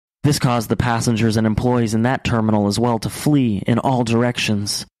This caused the passengers and employees in that terminal as well to flee in all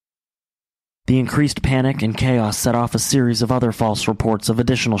directions. The increased panic and chaos set off a series of other false reports of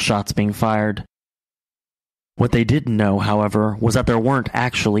additional shots being fired. What they didn't know, however, was that there weren't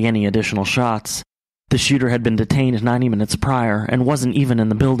actually any additional shots. The shooter had been detained 90 minutes prior and wasn't even in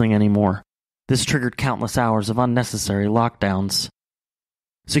the building anymore. This triggered countless hours of unnecessary lockdowns.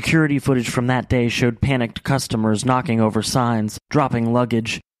 Security footage from that day showed panicked customers knocking over signs, dropping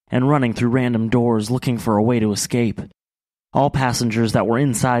luggage, and running through random doors looking for a way to escape. All passengers that were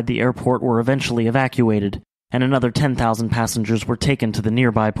inside the airport were eventually evacuated, and another 10,000 passengers were taken to the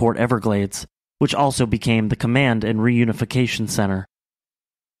nearby Port Everglades, which also became the Command and Reunification Center.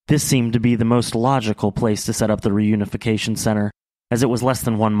 This seemed to be the most logical place to set up the Reunification Center, as it was less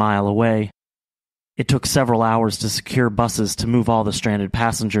than 1 mile away. It took several hours to secure buses to move all the stranded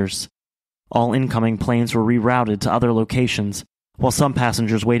passengers. All incoming planes were rerouted to other locations, while some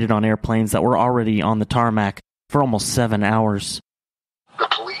passengers waited on airplanes that were already on the tarmac for almost 7 hours. The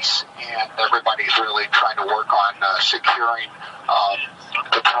police and everybody's really trying to work on securing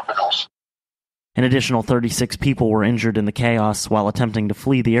the terminals. An additional 36 people were injured in the chaos while attempting to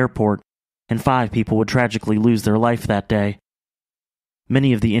flee the airport, and 5 people would tragically lose their life that day.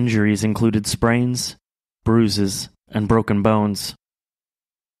 Many of the injuries included sprains, bruises, and broken bones.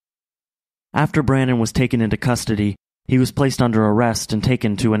 After Brandon was taken into custody, he was placed under arrest and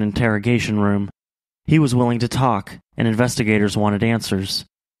taken to an interrogation room. He was willing to talk, and investigators wanted answers.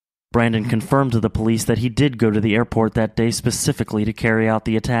 Brandon confirmed to the police that he did go to the airport that day specifically to carry out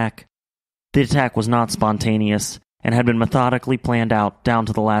the attack. The attack was not spontaneous, and had been methodically planned out down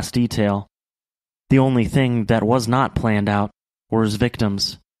to the last detail. The only thing that was not planned out were his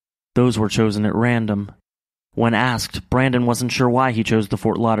victims. Those were chosen at random. When asked, Brandon wasn't sure why he chose the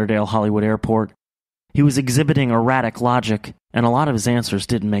Fort Lauderdale Hollywood Airport. He was exhibiting erratic logic, and a lot of his answers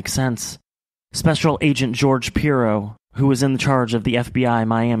didn't make sense. Special Agent George Pirro, who was in charge of the FBI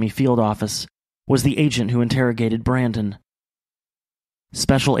Miami field office, was the agent who interrogated Brandon.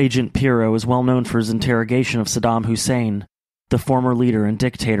 Special Agent Pirro is well known for his interrogation of Saddam Hussein, the former leader and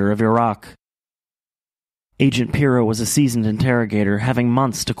dictator of Iraq. Agent Pirro was a seasoned interrogator, having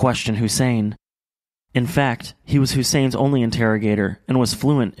months to question Hussein. In fact, he was Hussein's only interrogator and was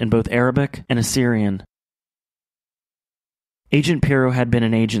fluent in both Arabic and Assyrian. Agent Pirro had been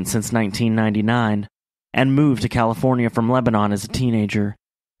an agent since 1999 and moved to California from Lebanon as a teenager.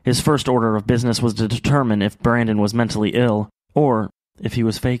 His first order of business was to determine if Brandon was mentally ill or if he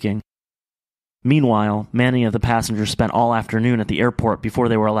was faking. Meanwhile, many of the passengers spent all afternoon at the airport before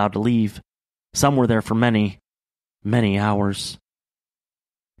they were allowed to leave. Some were there for many, many hours.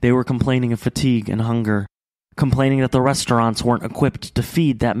 They were complaining of fatigue and hunger, complaining that the restaurants weren't equipped to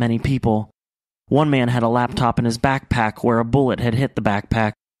feed that many people. One man had a laptop in his backpack where a bullet had hit the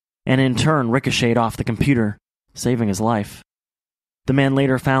backpack, and in turn ricocheted off the computer, saving his life. The man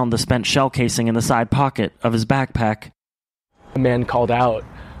later found the spent shell casing in the side pocket of his backpack. A man called out,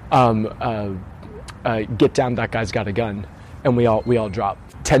 "Get down, that guy's got a gun," and we all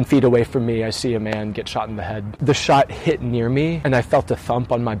dropped. 10 feet away from me, I see a man get shot in the head. The shot hit near me, and I felt a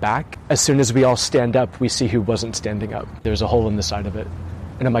thump on my back. As soon as we all stand up, we see who wasn't standing up. There's a hole in the side of it.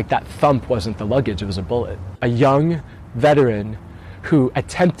 And I'm like, that thump wasn't the luggage, it was a bullet. A young veteran who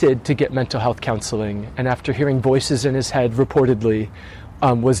attempted to get mental health counseling, and after hearing voices in his head, reportedly,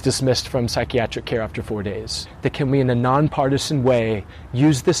 was dismissed from psychiatric care after 4 days. That can we, in a nonpartisan way,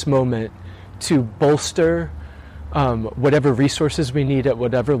 use this moment to bolster whatever resources we need at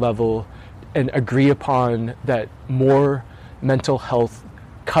whatever level, and agree upon that more mental health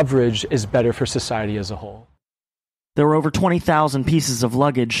coverage is better for society as a whole. There were over 20,000 pieces of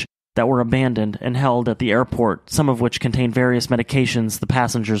luggage that were abandoned and held at the airport, some of which contained various medications the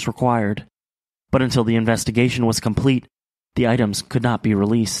passengers required. But until the investigation was complete, the items could not be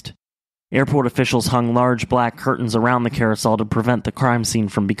released. Airport officials hung large black curtains around the carousel to prevent the crime scene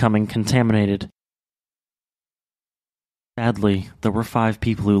from becoming contaminated. Sadly, there were 5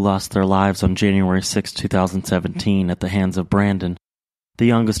 people who lost their lives on January 6, 2017 at the hands of Brandon. The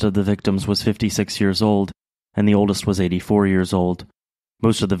youngest of the victims was 56 years old, and the oldest was 84 years old.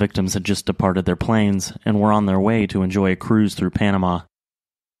 Most of the victims had just departed their planes and were on their way to enjoy a cruise through Panama.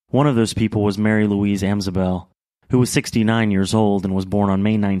 One of those people was Mary Louise Amzabel, who was 69 years old and was born on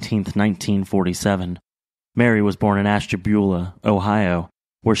May 19, 1947. Mary was born in Ashtabula, Ohio,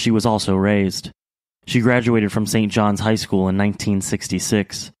 where she was also raised. She graduated from St. John's High School in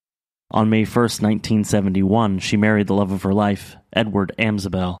 1966. On May 1, 1971, she married the love of her life, Edward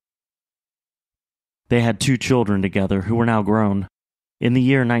Amzabel. They had 2 children together who were now grown. In the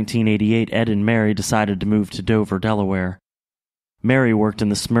year 1988, Ed and Mary decided to move to Dover, Delaware. Mary worked in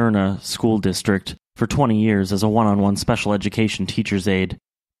the Smyrna school district for 20 years as a one-on-one special education teacher's aide.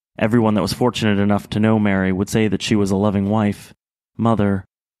 Everyone that was fortunate enough to know Mary would say that she was a loving wife, mother,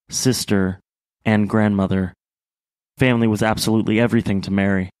 sister, and grandmother. Family was absolutely everything to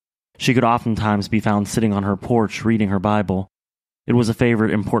Mary. She could oftentimes be found sitting on her porch reading her Bible. It was a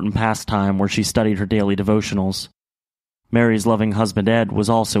favorite important pastime where she studied her daily devotionals. Mary's loving husband Ed was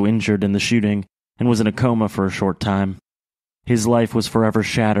also injured in the shooting and was in a coma for a short time. His life was forever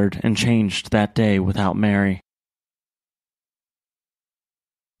shattered and changed that day without Mary.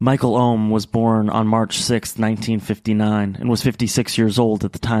 Michael Ohm was born on March 6, 1959, and was 56 years old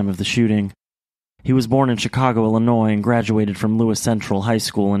at the time of the shooting. He was born in Chicago, Illinois, and graduated from Lewis Central High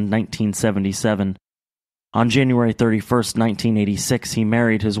School in 1977. On January 31, 1986, he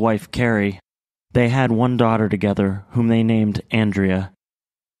married his wife, Carrie. They had one daughter together, whom they named Andrea.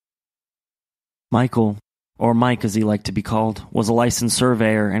 Michael, or Mike as he liked to be called, was a licensed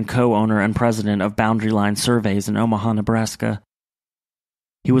surveyor and co-owner and president of Boundary Line Surveys in Omaha, Nebraska.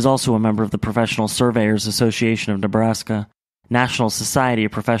 He was also a member of the Professional Surveyors Association of Nebraska, National Society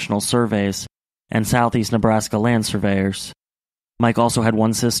of Professional Surveys, and Southeast Nebraska Land Surveyors. Mike also had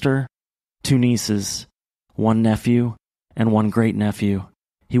one sister, 2 nieces, 1 nephew, and 1 great-nephew.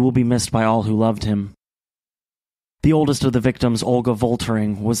 He will be missed by all who loved him. The oldest of the victims, Olga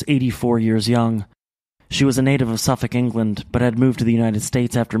Voltering, was 84 years young. She was a native of Suffolk, England, but had moved to the United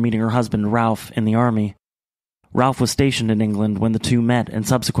States after meeting her husband, Ralph, in the Army. Ralph was stationed in England when the two met and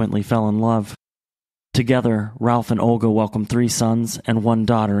subsequently fell in love. Together, Ralph and Olga welcomed 3 sons and 1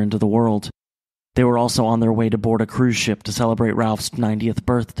 daughter into the world. They were also on their way to board a cruise ship to celebrate Ralph's 90th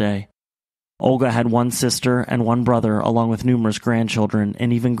birthday. Olga had 1 sister and 1 brother, along with numerous grandchildren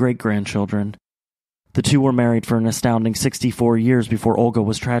and even great-grandchildren. The two were married for an astounding 64 years before Olga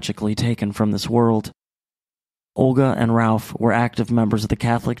was tragically taken from this world. Olga and Ralph were active members of the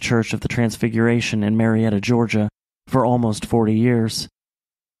Catholic Church of the Transfiguration in Marietta, Georgia, for almost 40 years.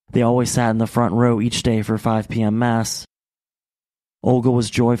 They always sat in the front row each day for 5 p.m. Mass. Olga was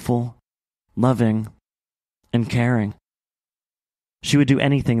joyful, loving, and caring. She would do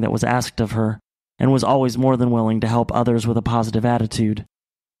anything that was asked of her, and was always more than willing to help others with a positive attitude.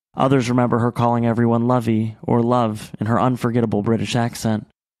 Others remember her calling everyone lovey or love in her unforgettable British accent.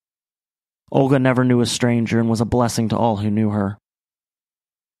 Olga never knew a stranger and was a blessing to all who knew her.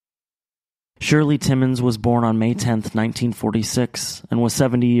 Shirley Timmons was born on May 10, 1946, and was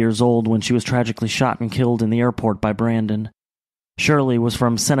 70 years old when she was tragically shot and killed in the airport by Brandon. Shirley was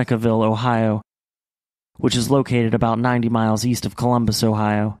from Senecaville, Ohio, which is located about 90 miles east of Columbus,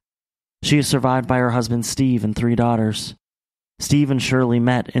 Ohio. She is survived by her husband Steve and 3 daughters. Steve and Shirley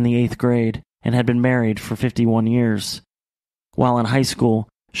met in the 8th grade and had been married for 51 years. While in high school,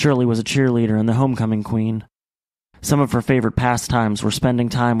 Shirley was a cheerleader and the homecoming queen. Some of her favorite pastimes were spending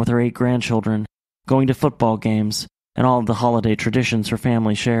time with her 8 grandchildren, going to football games, and all of the holiday traditions her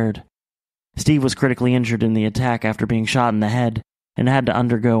family shared. Steve was critically injured in the attack after being shot in the head and had to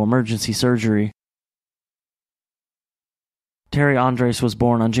undergo emergency surgery. Terry Andres was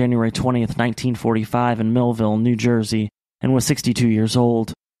born on January 20, 1945 in Millville, New Jersey, and was 62 years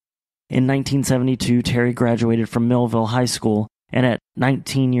old. In 1972, Terry graduated from Millville High School, and at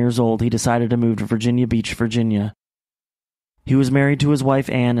 19 years old, he decided to move to Virginia Beach, Virginia. He was married to his wife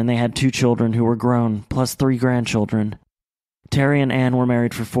Ann, and they had 2 children who were grown, plus 3 grandchildren. Terry and Ann were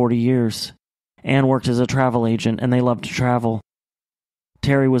married for 40 years. Ann worked as a travel agent, and they loved to travel.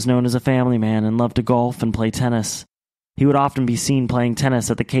 Terry was known as a family man and loved to golf and play tennis. He would often be seen playing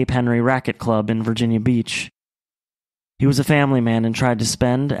tennis at the Cape Henry Racquet Club in Virginia Beach. He was a family man and tried to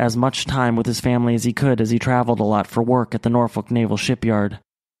spend as much time with his family as he could as he traveled a lot for work at the Norfolk Naval Shipyard.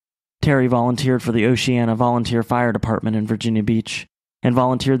 Terry volunteered for the Oceana Volunteer Fire Department in Virginia Beach, and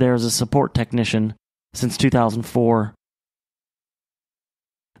volunteered there as a support technician since 2004.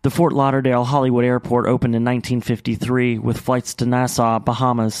 The Fort Lauderdale Hollywood Airport opened in 1953 with flights to Nassau,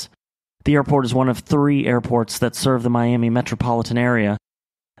 Bahamas. The airport is one of 3 airports that serve the Miami metropolitan area.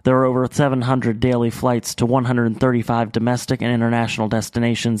 There are over 700 daily flights to 135 domestic and international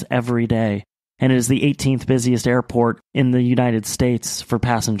destinations every day, and it is the 18th busiest airport in the United States for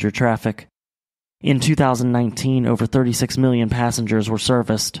passenger traffic. In 2019, over 36 million passengers were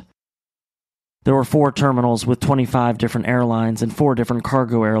serviced. There were 4 terminals with 25 different airlines and 4 different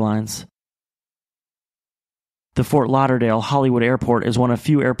cargo airlines. The Fort Lauderdale Hollywood Airport is one of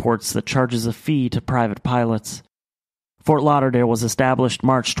few airports that charges a fee to private pilots. Fort Lauderdale was established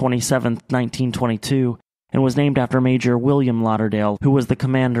March 27, 1922, and was named after Major William Lauderdale, who was the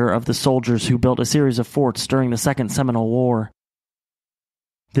commander of the soldiers who built a series of forts during the Second Seminole War.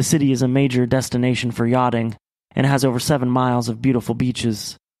 The city is a major destination for yachting, and has over 7 miles of beautiful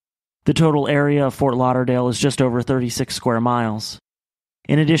beaches. The total area of Fort Lauderdale is just over 36 square miles.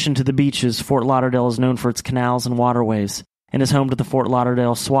 In addition to the beaches, Fort Lauderdale is known for its canals and waterways, and is home to the Fort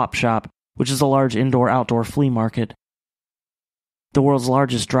Lauderdale Swap Shop, which is a large indoor-outdoor flea market. The world's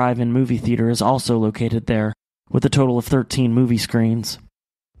largest drive-in movie theater is also located there, with a total of 13 movie screens.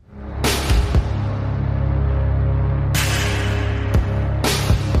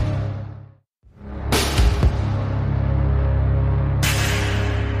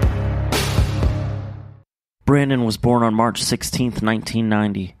 Brandon was born on March 16,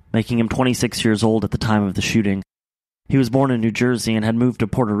 1990, making him 26 years old at the time of the shooting. He was born in New Jersey and had moved to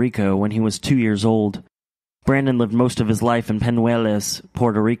Puerto Rico when he was 2 years old. Brandon lived most of his life in Peñuelas,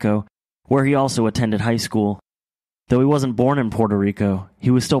 Puerto Rico, where he also attended high school. Though he wasn't born in Puerto Rico, he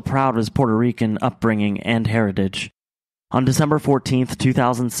was still proud of his Puerto Rican upbringing and heritage. On December 14,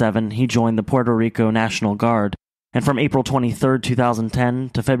 2007, he joined the Puerto Rico National Guard, and from April 23, 2010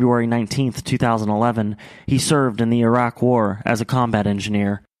 to February 19, 2011, he served in the Iraq War as a combat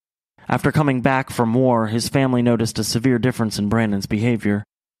engineer. After coming back from war, his family noticed a severe difference in Brandon's behavior.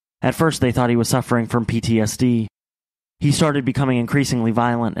 At first, they thought he was suffering from PTSD. He started becoming increasingly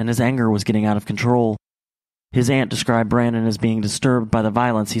violent, and his anger was getting out of control. His aunt described Brandon as being disturbed by the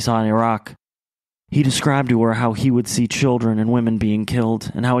violence he saw in Iraq. He described to her how he would see children and women being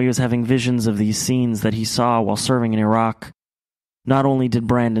killed, and how he was having visions of these scenes that he saw while serving in Iraq. Not only did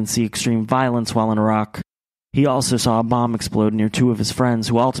Brandon see extreme violence while in Iraq, he also saw a bomb explode near 2 of his friends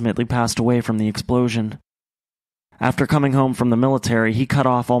who ultimately passed away from the explosion. After coming home from the military, he cut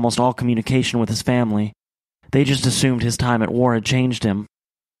off almost all communication with his family. They just assumed his time at war had changed him,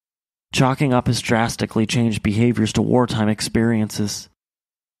 chalking up his drastically changed behaviors to wartime experiences.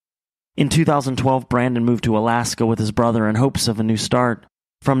 In 2012, Brandon moved to Alaska with his brother in hopes of a new start.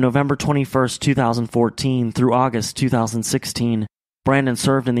 From November 21, 2014 through August 2016, Brandon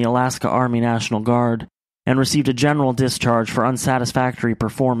served in the Alaska Army National Guard and received a general discharge for unsatisfactory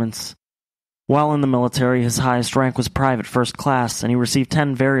performance. While in the military, his highest rank was Private First Class, and he received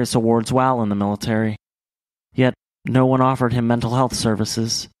 10 various awards while in the military. Yet, no one offered him mental health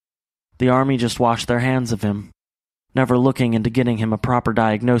services. The Army just washed their hands of him, never looking into getting him a proper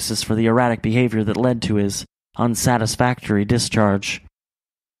diagnosis for the erratic behavior that led to his unsatisfactory discharge.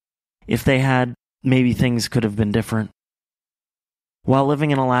 If they had, maybe things could have been different. While living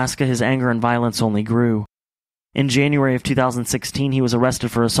in Alaska, his anger and violence only grew. In January of 2016, he was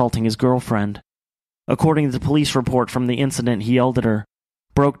arrested for assaulting his girlfriend. According to the police report from the incident, he yelled at her,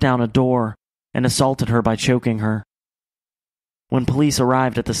 broke down a door, and assaulted her by choking her. When police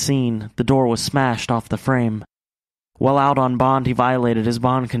arrived at the scene, the door was smashed off the frame. While out on bond, he violated his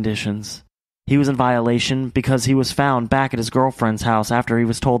bond conditions. He was in violation because he was found back at his girlfriend's house after he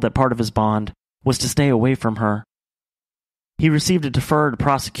was told that part of his bond was to stay away from her. He received a deferred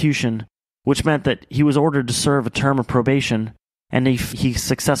prosecution, which meant that he was ordered to serve a term of probation, and if he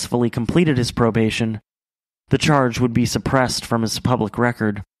successfully completed his probation, the charge would be suppressed from his public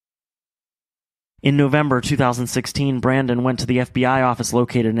record. In November 2016, Brandon went to the FBI office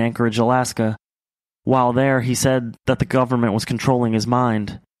located in Anchorage, Alaska. While there, he said that the government was controlling his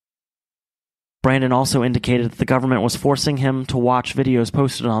mind. Brandon also indicated that the government was forcing him to watch videos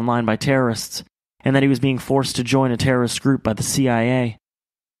posted online by terrorists, and that he was being forced to join a terrorist group by the CIA.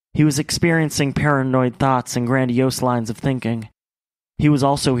 He was experiencing paranoid thoughts and grandiose lines of thinking. He was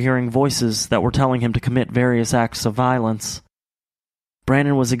also hearing voices that were telling him to commit various acts of violence.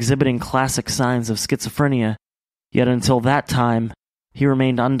 Brandon was exhibiting classic signs of schizophrenia, yet until that time, he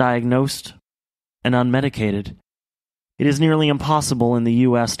remained undiagnosed and unmedicated. It is nearly impossible in the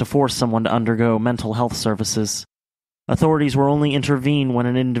U.S. to force someone to undergo mental health services. Authorities will only intervene when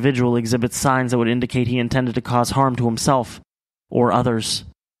an individual exhibits signs that would indicate he intended to cause harm to himself or others.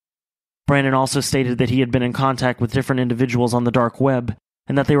 Brandon also stated that he had been in contact with different individuals on the dark web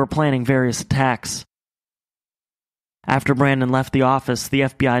and that they were planning various attacks. After Brandon left the office, the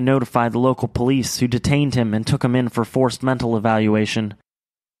FBI notified the local police, who detained him and took him in for forced mental evaluation.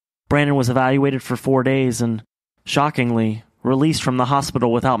 Brandon was evaluated for 4 days and, shockingly, released from the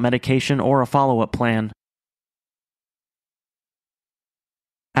hospital without medication or a follow-up plan.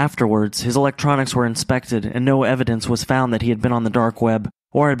 Afterwards, his electronics were inspected and no evidence was found that he had been on the dark web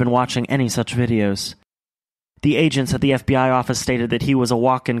or had been watching any such videos. The agents at the FBI office stated that he was a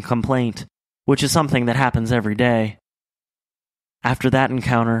walk-in complaint, which is something that happens every day. After that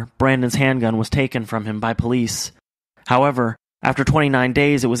encounter, Brandon's handgun was taken from him by police. However, after 29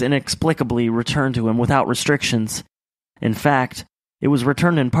 days, it was inexplicably returned to him without restrictions. In fact, it was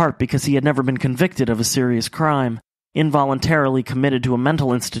returned in part because he had never been convicted of a serious crime, involuntarily committed to a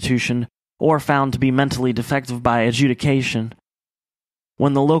mental institution, or found to be mentally defective by adjudication.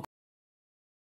 When the local